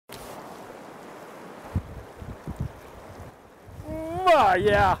Oh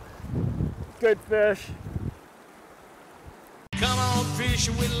yeah, good fish. Come on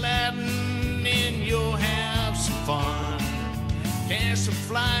fishing with Latin and you'll have some fun. Cast a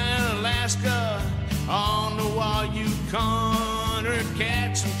fly in Alaska on the wild Yukon, or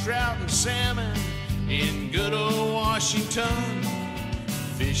catch some trout and salmon in good old Washington.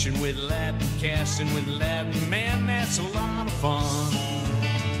 Fishing with Latin, casting with Latin, man, that's a lot of fun.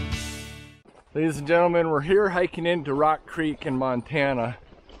 Ladies and gentlemen, we're here hiking into Rock Creek in Montana.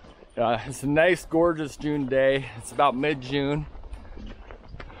 It's a nice, gorgeous June day. It's about mid-June.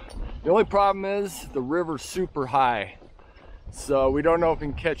 The only problem is the river's super high. So we don't know if we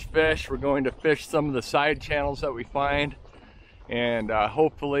can catch fish. We're going to fish some of the side channels that we find, and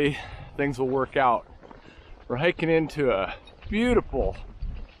hopefully things will work out. We're hiking into a beautiful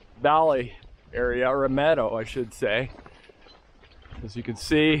valley area, or a meadow I should say. As you can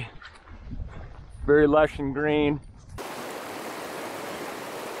see, very lush and green.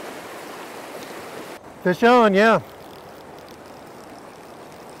 Fish on, yeah.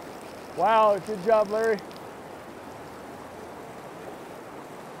 Wow, good job, Larry.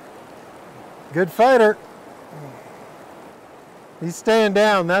 Good fighter. He's staying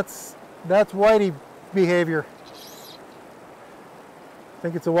down. That's whitey behavior. I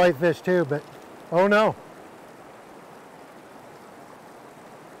think it's a white fish too, but oh no.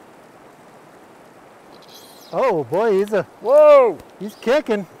 Oh boy, Whoa! He's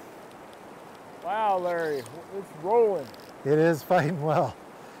kicking. Wow, Larry, it's rolling. It is fighting well.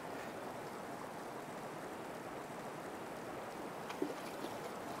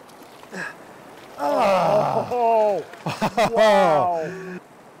 Oh! Wow!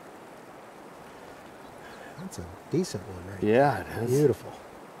 That's a decent one, right? Yeah, it is. Beautiful.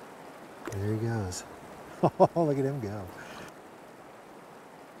 There he goes. Oh, look at him go.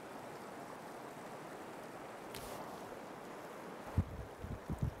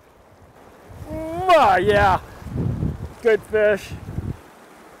 Oh, yeah, good fish.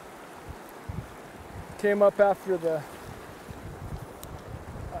 Came up after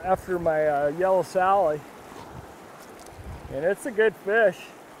my yellow Sally, and it's a good fish.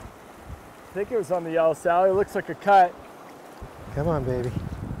 I think it was on the yellow Sally. It looks like a cut. Come on, baby.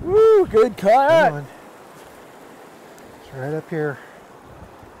 Woo, good cut. Come on. It's right up here.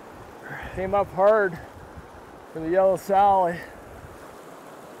 Came up hard for the yellow Sally.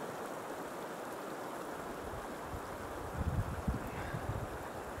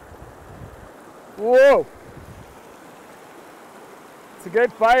 Whoa! It's a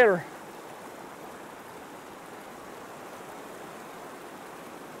good fighter.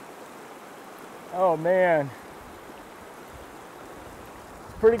 Oh man.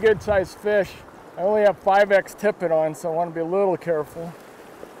 Pretty good sized fish. I only have 5X tippet on, so I want to be a little careful.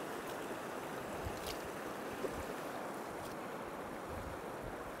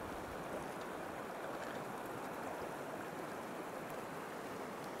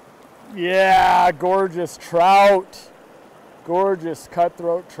 Yeah, gorgeous trout. Gorgeous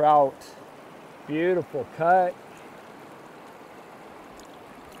cutthroat trout. Beautiful cut.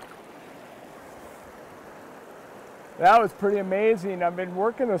 That was pretty amazing. I've been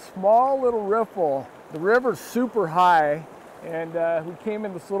working a small little riffle. The river's super high, and we came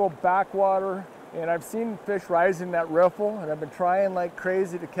in this little backwater, and I've seen fish rise in that riffle, and I've been trying like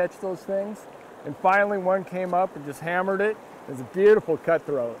crazy to catch those things. And finally one came up and just hammered it. It's a beautiful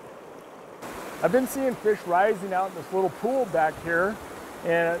cutthroat. I've been seeing fish rising out in this little pool back here,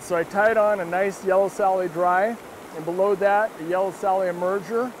 and so I tied on a nice yellow Sally dry, and below that a yellow Sally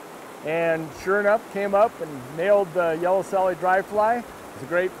emerger, and sure enough came up and nailed the yellow Sally dry fly. It's a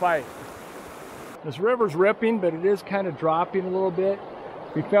great fight. This river's ripping, but it is kind of dropping a little bit.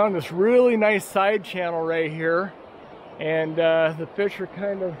 We found this really nice side channel right here, and the fish are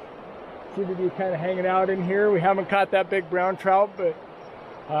seem to be kind of hanging out in here. We haven't caught that big brown trout, but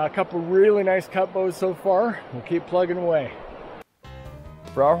a couple really nice Cutt-Bows so far. We'll keep plugging away.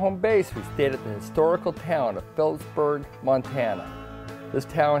 For our home base, we stayed at the historical town of Phillipsburg, Montana. This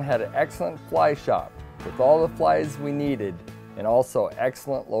town had an excellent fly shop with all the flies we needed, and also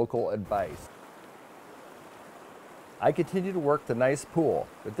excellent local advice. I continued to work the nice pool,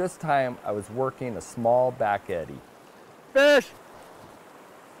 but this time I was working a small back eddy. Fish!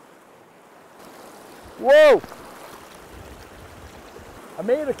 Whoa! I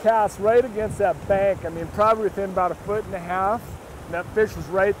made a cast right against that bank. I mean, probably within about 1.5 feet. And that fish was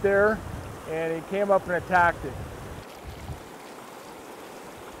right there, and he came up and attacked it.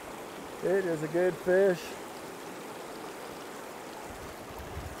 It is a good fish.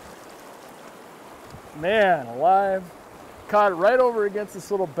 Man, alive. Caught it right over against this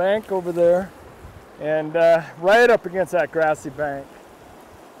little bank over there, and right up against that grassy bank.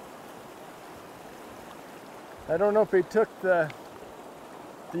 I don't know if he took the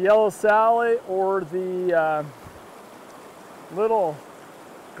yellow Sally or the little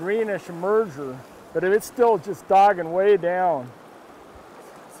greenish emerger, but if it's still just dogging way down,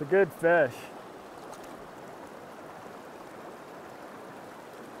 it's a good fish.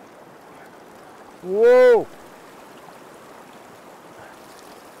 Whoa!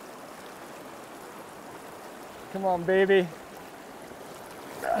 Come on, baby.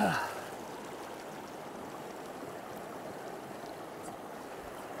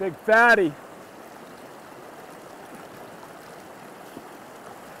 Big fatty.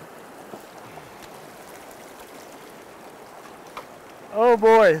 Oh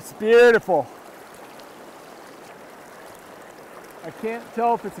boy, it's beautiful. I can't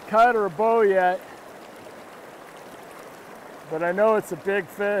tell if it's a cut or a bow yet, but I know it's a big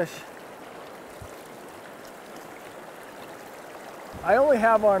fish. I only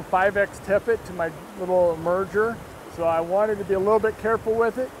have on 5X tippet to my little emerger, so I wanted to be a little bit careful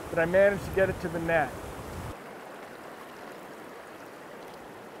with it, but I managed to get it to the net.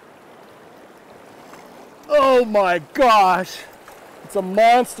 Oh my gosh! It's a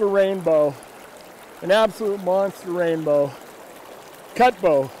monster rainbow. An absolute monster rainbow.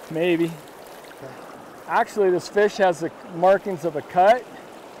 Cutt-bow, maybe. Actually, this fish has the markings of a cut,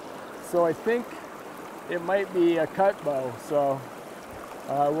 so I think it might be a Cutt-bow. So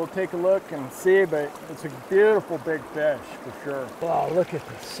we'll take a look and see, but it's a beautiful big fish for sure. Wow, look at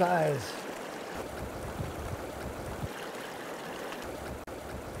the size.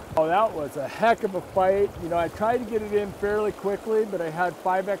 Oh, that was a heck of a fight. You know, I tried to get it in fairly quickly, but I had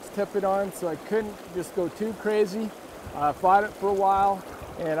 5X tippet on, so I couldn't just go too crazy. I fought it for a while,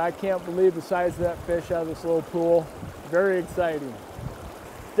 and I can't believe the size of that fish out of this little pool. Very exciting.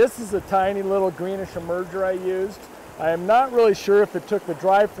 This is a tiny little greenish emerger I used. I am not really sure if it took the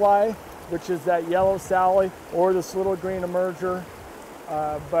dry fly, which is that yellow Sally, or this little green emerger,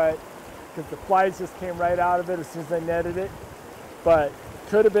 but because the flies just came right out of it as soon as I netted it. But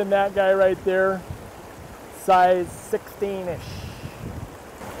could have been that guy right there, size 16-ish.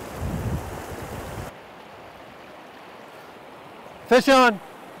 Fish on.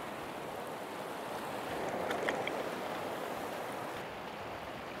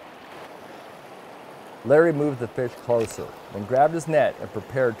 Larry moved the fish closer, then grabbed his net and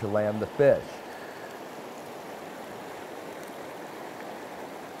prepared to land the fish.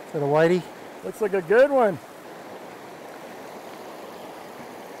 Is that a whitey? Looks like a good one.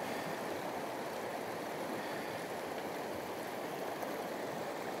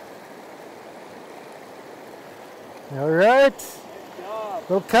 All right. Good job.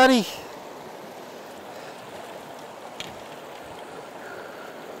 Little cutty.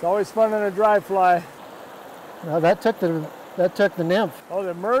 It's always fun on a dry fly. Now that took the nymph. Oh,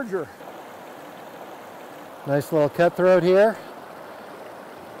 the emerger. Nice little cutthroat here.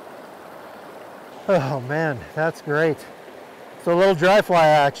 Oh man, that's great. So a little dry fly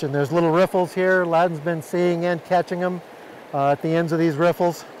action. There's little riffles here. Ladin's been seeing and catching them at the ends of these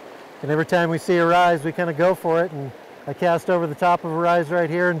riffles. And every time we see a rise, we kind of go for it. And I cast over the top of a rise right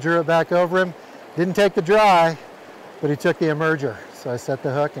here and drew it back over him. Didn't take the dry, but he took the emerger. So I set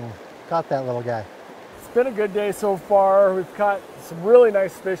the hook and caught that little guy. It's been a good day so far. We've caught some really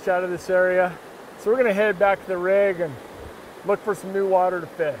nice fish out of this area. So we're gonna head back to the rig and look for some new water to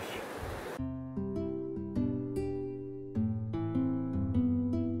fish.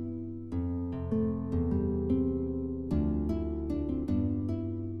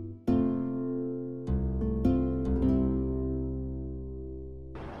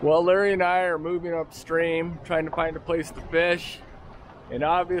 Well, Larry and I are moving upstream, trying to find a place to fish. And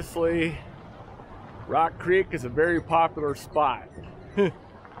obviously, Rock Creek is a very popular spot. So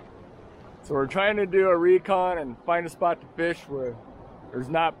we're trying to do a recon and find a spot to fish where there's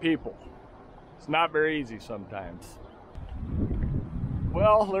not people. It's not very easy sometimes.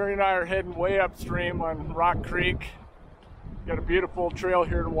 Well, Larry and I are heading way upstream on Rock Creek. Got a beautiful trail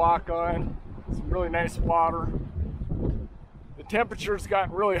here to walk on. Some really nice water. The temperature's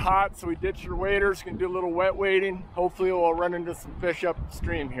gotten really hot, so we ditched our waders, can do a little wet wading. Hopefully we'll run into some fish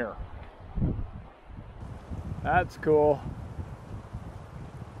upstream here. That's cool.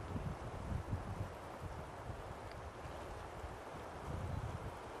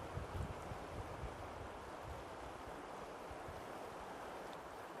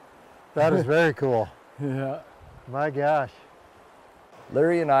 That is very cool. Yeah. My gosh.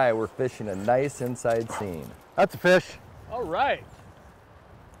 Larry and I were fishing a nice inside scene. That's a fish. All right.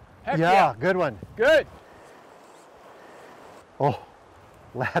 Heck Yeah, good one. Good. Oh,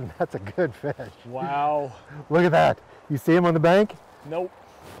 Ladin, that's a good fish. Wow. Look at that. You see him on the bank? Nope.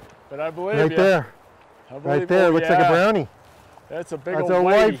 But I believe Right you. there. I believe, Right there, looks like a brownie. That's a big That's old a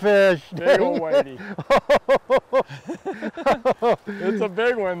whitefish. Big old whitey. It's a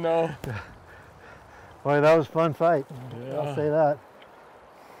big one though. Boy, that was a fun fight. Yeah. I'll say that.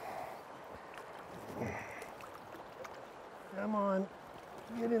 Come on,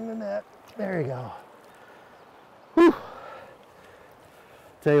 get in the net. There you go. Whew.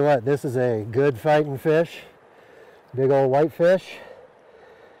 Tell you what, this is a good fighting fish. Big old whitefish.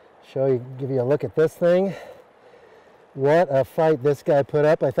 Give you a look at this thing. What a fight this guy put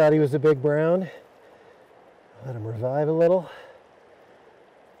up. I thought he was a big brown. Let him revive a little.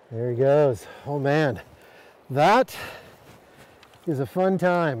 There he goes. Oh man, that is a fun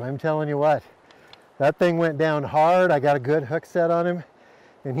time. I'm telling you what. That thing went down hard. I got a good hook set on him,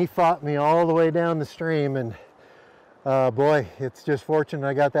 and he fought me all the way down the stream, and boy, it's just fortunate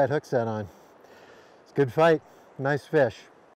I got that hook set on. It's a good fight. Nice fish.